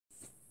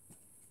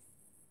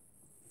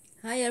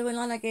Hi everyone,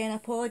 Lynn again. I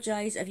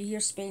apologise if you hear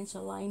Spencer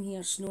lying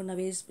here snoring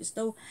away, but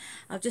still,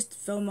 I've just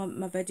filmed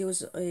my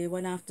videos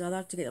one after the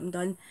other to get them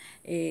done.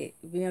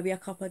 Maybe a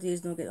couple of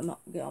days and I'll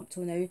get up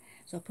till now.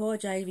 So I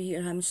apologise if you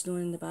hear him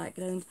snoring in the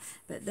background.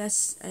 But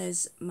this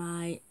is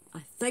my,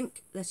 I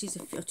think this is,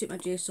 I took my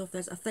dress off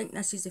this, I think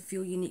this is the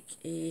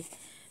Feelunique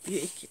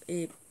beauty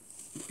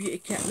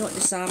kit, not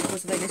the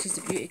samples, I think this is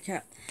the beauty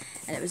kit.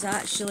 And it was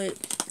actually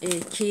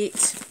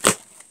Kate,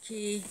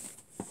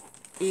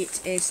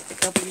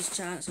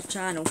 K8SW's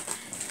channel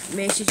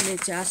messaged me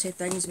to ask her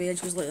things where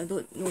she was like, I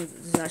don't know,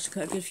 there's actually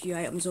quite a good few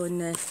items on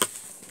the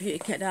beauty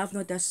kit. I've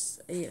not this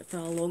for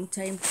a long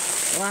time.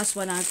 The last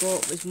one I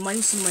got was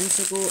months and months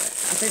ago.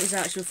 I think it was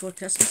actually before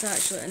Christmas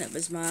actually, and it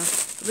was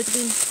it would have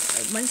been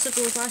months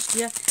ago, last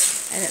year,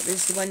 and it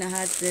was the one that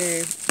had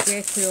the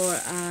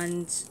decor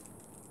and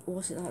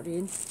what's it, that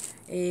rain?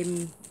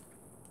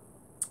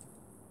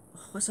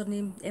 What's her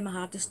name? Emma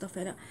Hardy stuff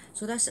in it.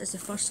 So this is the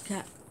first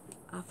kit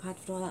I've had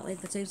for all that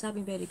length of time, so that's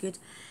been very good.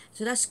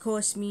 So this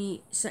cost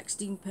me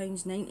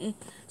 £16.90,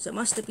 so it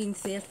must have been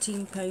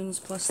 £13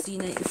 plus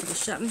 £3.90 for the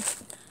shipping,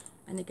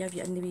 and they give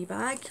you it in the wee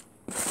bag.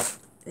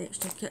 The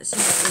extra kit, see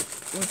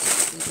what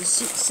the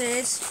receipt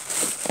says.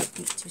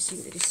 Need to see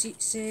what the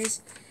receipt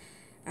says,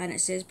 and it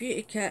says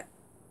beauty kit,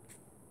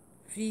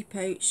 free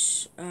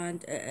pouch,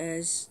 and it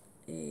is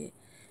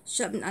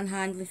shipping and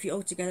handling fee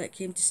altogether. It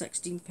came to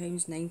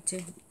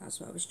 £16.90. That's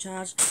what I was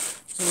charged.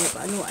 So,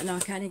 but I know I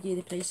can't give you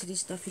the price of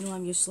this stuff. You know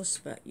I'm useless,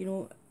 but you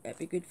know it'd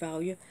be good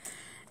value.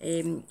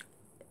 The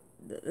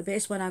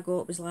best one I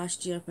got was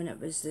last year when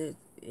it was the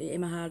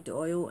Emma Hardy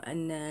oil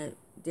and the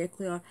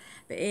Declare.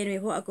 But anyway,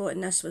 what I got in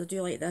this, what I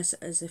do like this,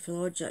 is the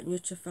Feelunique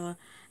Nutrifilla.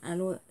 I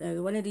know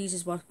one of these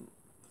is worth.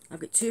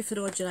 I've got two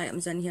Feelunique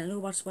items in here. I know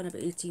one's one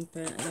about £18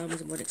 and the other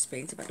one's more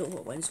expensive. I don't know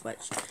what one's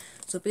which.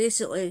 So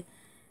basically,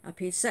 I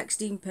paid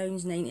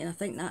 £16.90, and I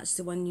think that's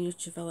the one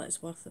Nutrifilla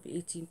that's worth about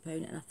 £18,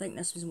 and I think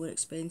this was more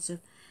expensive,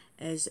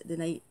 is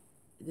the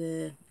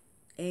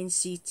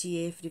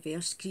NCTF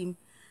Reverse Cream.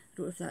 I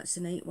don't know if that's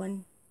the night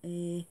one.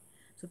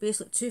 So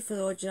basically two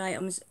Feelunique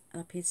items,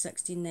 and I paid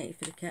 £16.90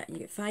 for the kit, and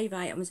you get 5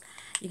 items.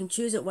 You can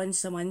choose it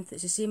once a month.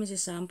 It's the same as the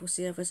sample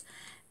service,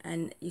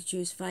 and you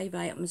choose 5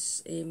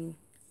 items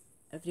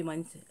every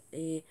month.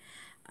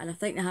 And I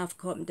think they have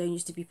cut them down.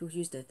 Used to people who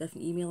used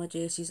different email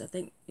addresses. I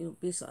think, you know,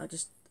 basically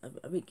I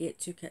wouldn't get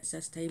 2 kits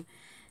this time.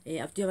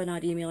 I do have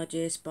another email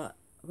address, but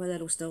whether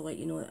I'll still, like,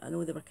 you know, I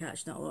know they were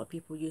catching that a lot of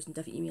people using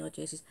different email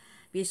addresses.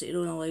 Basically,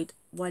 you're only allowed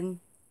 1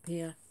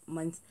 per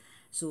month,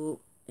 so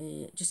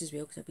just as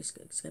well, because I'd be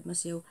scared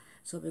myself.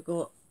 So we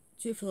got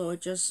 2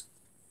 Feeluniques,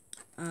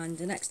 and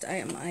the next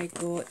item I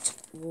got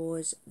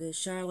was the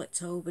Charlotte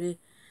Tilbury,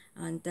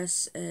 and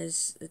this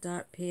is the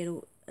Dark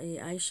Pearl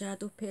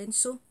eyeshadow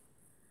pencil.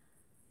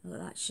 Look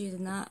at that shade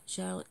in that,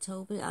 Charlotte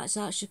Tilbury. That's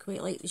actually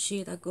quite like the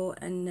shade I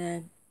got in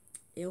the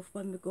Elf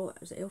one we got.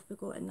 Was it Elf we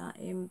got in that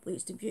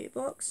Blackstone Beauty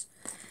box?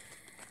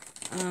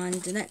 And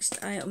the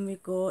next item we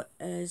got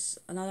is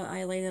another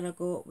eyeliner I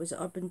got, was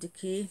Urban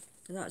Decay.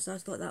 So I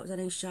thought that was a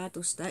nice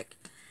shadow stick.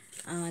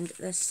 And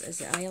this is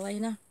the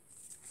eyeliner.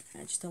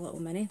 Just a little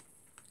mini.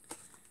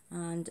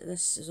 And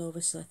this is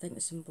obviously, I think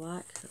it's in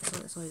black.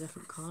 That's all the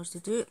different colours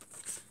to do it.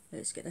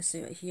 Let's get this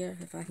out of here,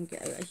 if I can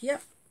get out of here.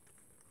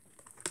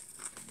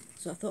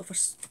 So I thought,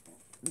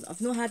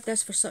 I've not had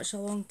this for such a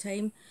long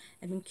time,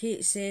 and when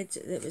Kate said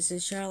that it was the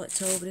Charlotte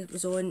Tilbury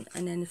was on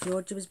and then the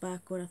Feelunique was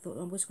back on, I thought,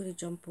 well, I'm just going to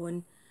jump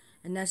on.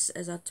 And this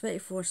is a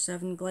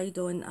 24/7 glide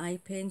on eye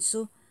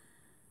pencil,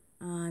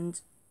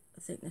 and I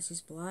think this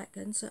is black,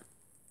 isn't it?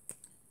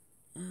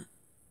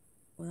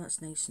 Well,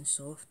 that's nice and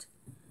soft.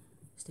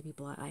 It's the wee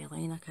black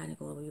eyeliner. I can't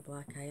go with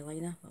black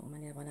eyeliner, but I'm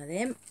in one of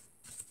them.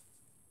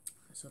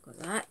 So I got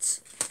that.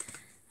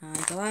 And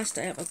the last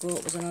item I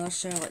got was another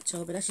Charlotte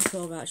Tilbury. This is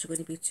probably actually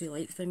going to be too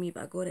light for me,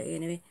 but I got it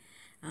anyway.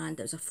 And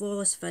it was a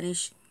flawless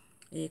finish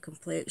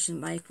complexion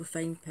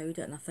microfine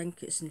powder, and I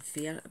think it's in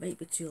fair. It might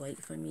be too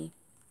light for me.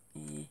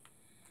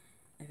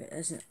 If it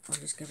isn't, I'll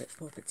just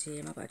pop it to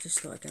Emma, but I just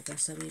thought I'd give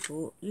this a wee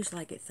go.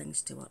 Usually I get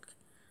things to work.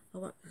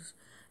 I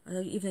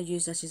even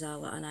use this as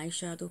like an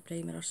eyeshadow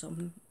primer or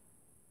something.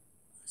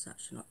 It's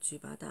actually not too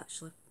bad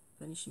actually.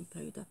 Finishing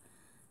powder.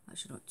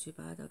 Actually not too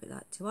bad, I'll get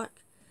that to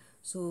work.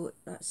 So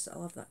that's, I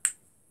love that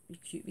wee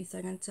cute wee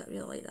thing into it, I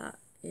really like that.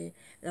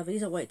 The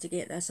reason I wanted to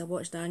get this, I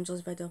watched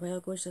Angela's video a while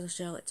ago. She has a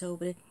Charlotte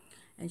Tilbury,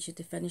 and she had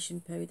the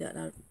finishing powder,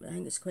 and I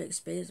think it's quite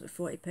expensive,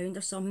 about £40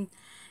 or something.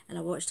 And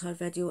I watched her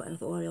video and I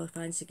thought, oh, I really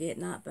fancy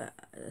getting that, but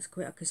it's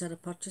quite a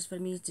considered purchase for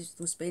me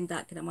to spend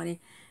that kind of money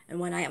in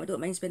one item. I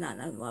don't mind spending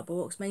that in a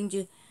box. Mind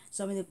you,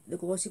 some of the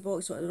glossy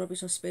box, what the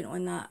rubbish I've spent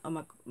on that, or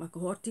my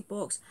cohorted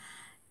box,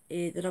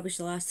 the rubbish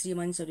the last 3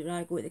 months, I'd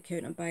rather go to the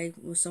counter and buy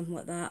something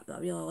like that I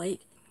really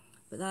like.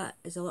 But that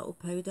is a little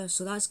powder,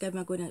 so that's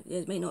giving me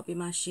it might not be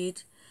my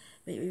shade,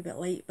 might be a bit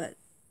light, but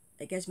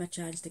it gives me a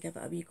chance to give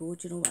it a wee go,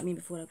 do you know what I mean,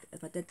 before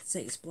if I did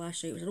decide to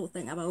splash out, which I don't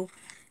think I will,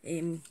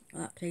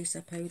 that price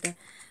of powder.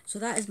 So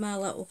that is my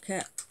little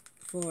kit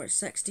for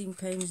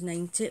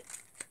 £16.90,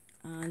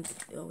 and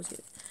you always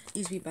get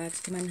these wee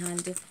bags come in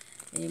handy.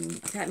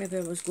 I can't remember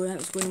where I was going. I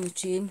was going on the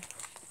train,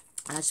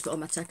 and I just put all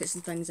my tickets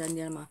and things in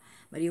there, my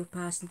rail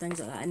pass and things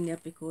like that in there,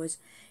 because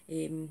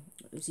it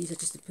was easier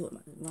just to put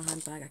my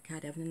handbag. I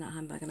carry everything in that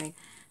handbag of mine.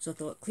 So I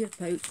thought, clear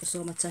pouch, I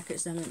saw my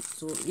tickets in it,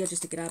 so yeah,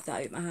 just to grab that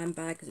out of my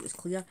handbag because it was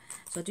clear.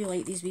 So I do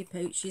like these wee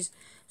pouches.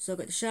 So I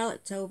got the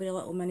Charlotte Tilbury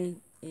little mini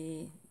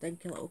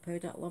dinky little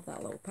powder. I love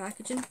that little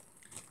packaging.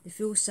 The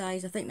full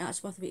size, I think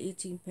that's worth about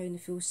 £18, the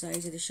full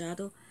size of the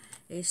shadow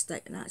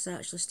stick, and that's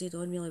actually stayed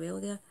on really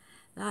well there.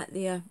 That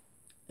there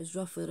is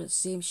roughly the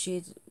same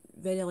shade,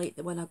 very like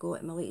the one I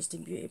got in my latest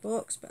in beauty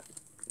box, but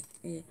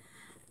the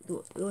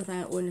only thing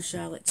I own in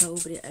Charlotte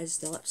Tilbury is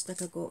the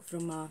lipstick I got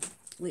from my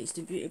latest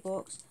in beauty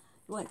box.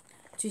 What?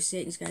 2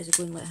 seconds, guys,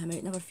 I'm going to let him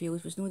out. Never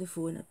fails. There's no the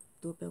phone. A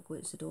doorbell go,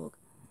 it's the dog.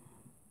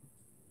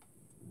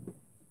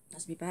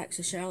 That's me back.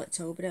 So Charlotte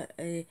Tilbury,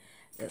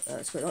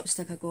 it's got the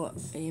lipstick I got,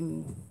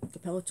 the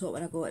pillow top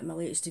one I got in my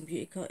latest in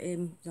beauty cut.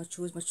 I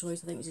chose my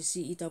choice. I think it was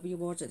the CEW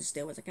awards or the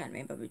Stellars. I can't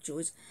remember which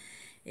chose.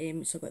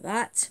 So I got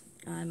that,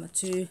 and my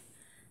 2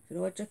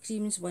 Verodra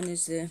creams. One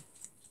is the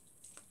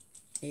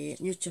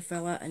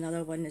Nutrifilla,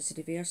 another one is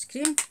the Reverse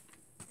cream,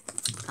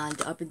 and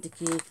the Urban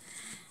Decay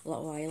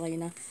little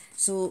eyeliner.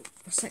 So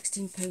for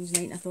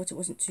 £16.90, I thought it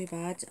wasn't too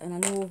bad, and I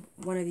know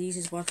one of these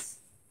is worth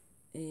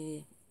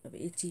about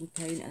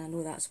 £18, and I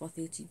know that's worth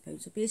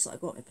 £18. So basically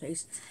I got my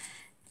price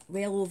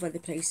well over the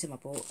price of my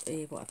bought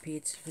what I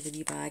paid for the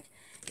wee bag.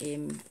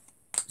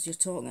 So you're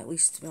talking at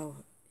least, well,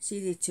 say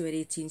the 2 or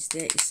 18's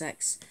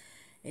 36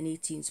 and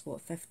 18's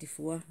what,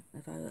 54.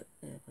 If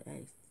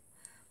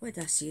what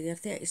did I say there?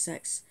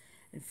 36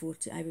 and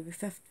 40. I would be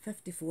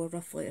 54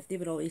 roughly if they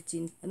were all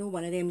 18. I know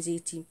one of them is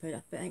 £18, but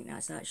I think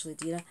that's actually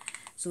dearer.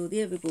 So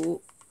there we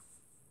go.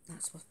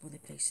 That's worth more the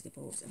price of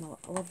the box. And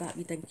I love that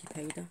wee dinky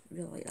powder. I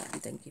really like that wee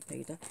dinky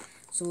powder.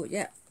 So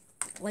yeah,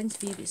 Lynn's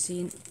favourite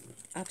saying,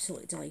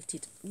 absolutely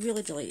delighted.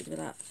 Really delighted with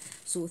that.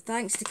 So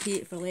thanks to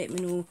Kate for letting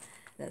me know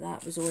that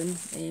that was on.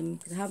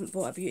 Because I haven't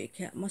bought a beauty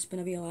kit. It must have been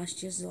away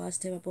last year, the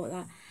last time I bought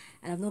that.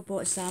 And I've not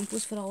bought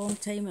samples for a long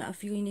time at a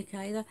Feelunique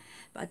either.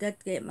 But I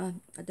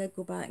did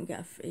go back and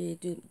get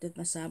did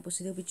my samples.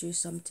 So they'll be due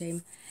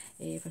sometime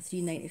for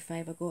 £3.95.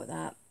 I got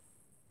that.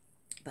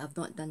 But I've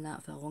not done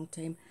that for a long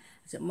time.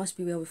 So it must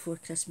be well before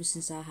Christmas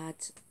since I had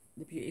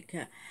the beauty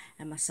kit,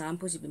 and my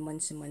samples have been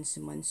months and months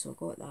and months, so I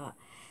got that.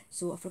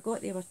 So I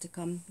forgot they were to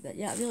come, but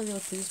yeah, really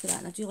pleased with that,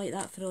 and I do like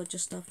that for Roger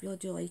stuff, really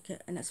do like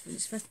it, and it's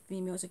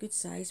 15mm, it's a good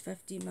size,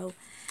 15mm,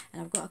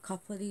 and I've got a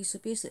couple of these, so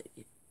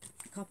basically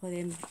a couple of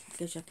them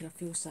gives you a kind of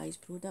full size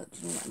product,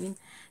 you know what I mean.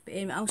 But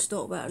anyway, I'll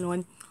stop whittling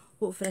on.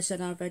 Hope for this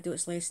in our video,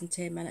 it's less than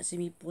 10 minutes of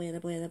me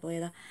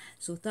blather.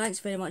 So thanks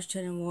very much for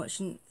tuning and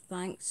watching.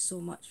 Thanks so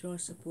much for your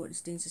support and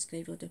staying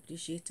subscribed, I do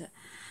appreciate it.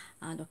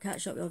 And I'll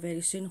catch up with you all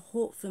very soon.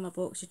 Hopefully my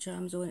box of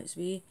charms on its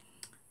way.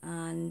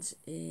 And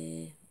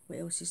what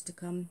else is to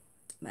come?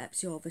 My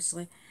Ipsy,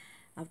 obviously.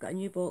 I've got a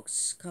new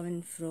box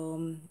coming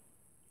from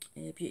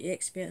Beauty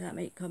Expert. That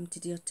might come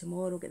today or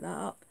tomorrow. Get that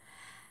up.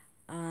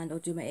 And I'll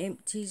do my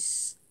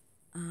empties.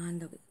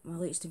 And I'll get my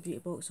latest in beauty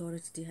box order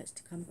today has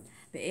to come.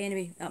 But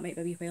anyway, that might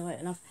be a wee while out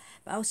enough.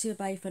 But I'll say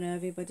bye for now,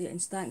 everybody. And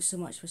thanks so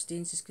much for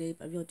staying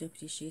subscribed. I really do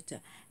appreciate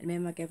it. And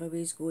remember, my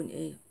giveaways going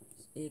to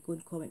go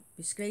and comment,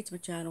 subscribe to my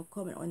channel,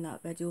 comment on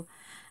that video,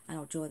 and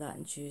I'll draw that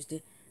on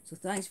Tuesday. So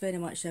thanks very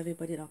much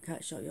everybody, and I'll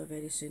catch up with you all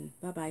very soon.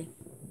 Bye bye.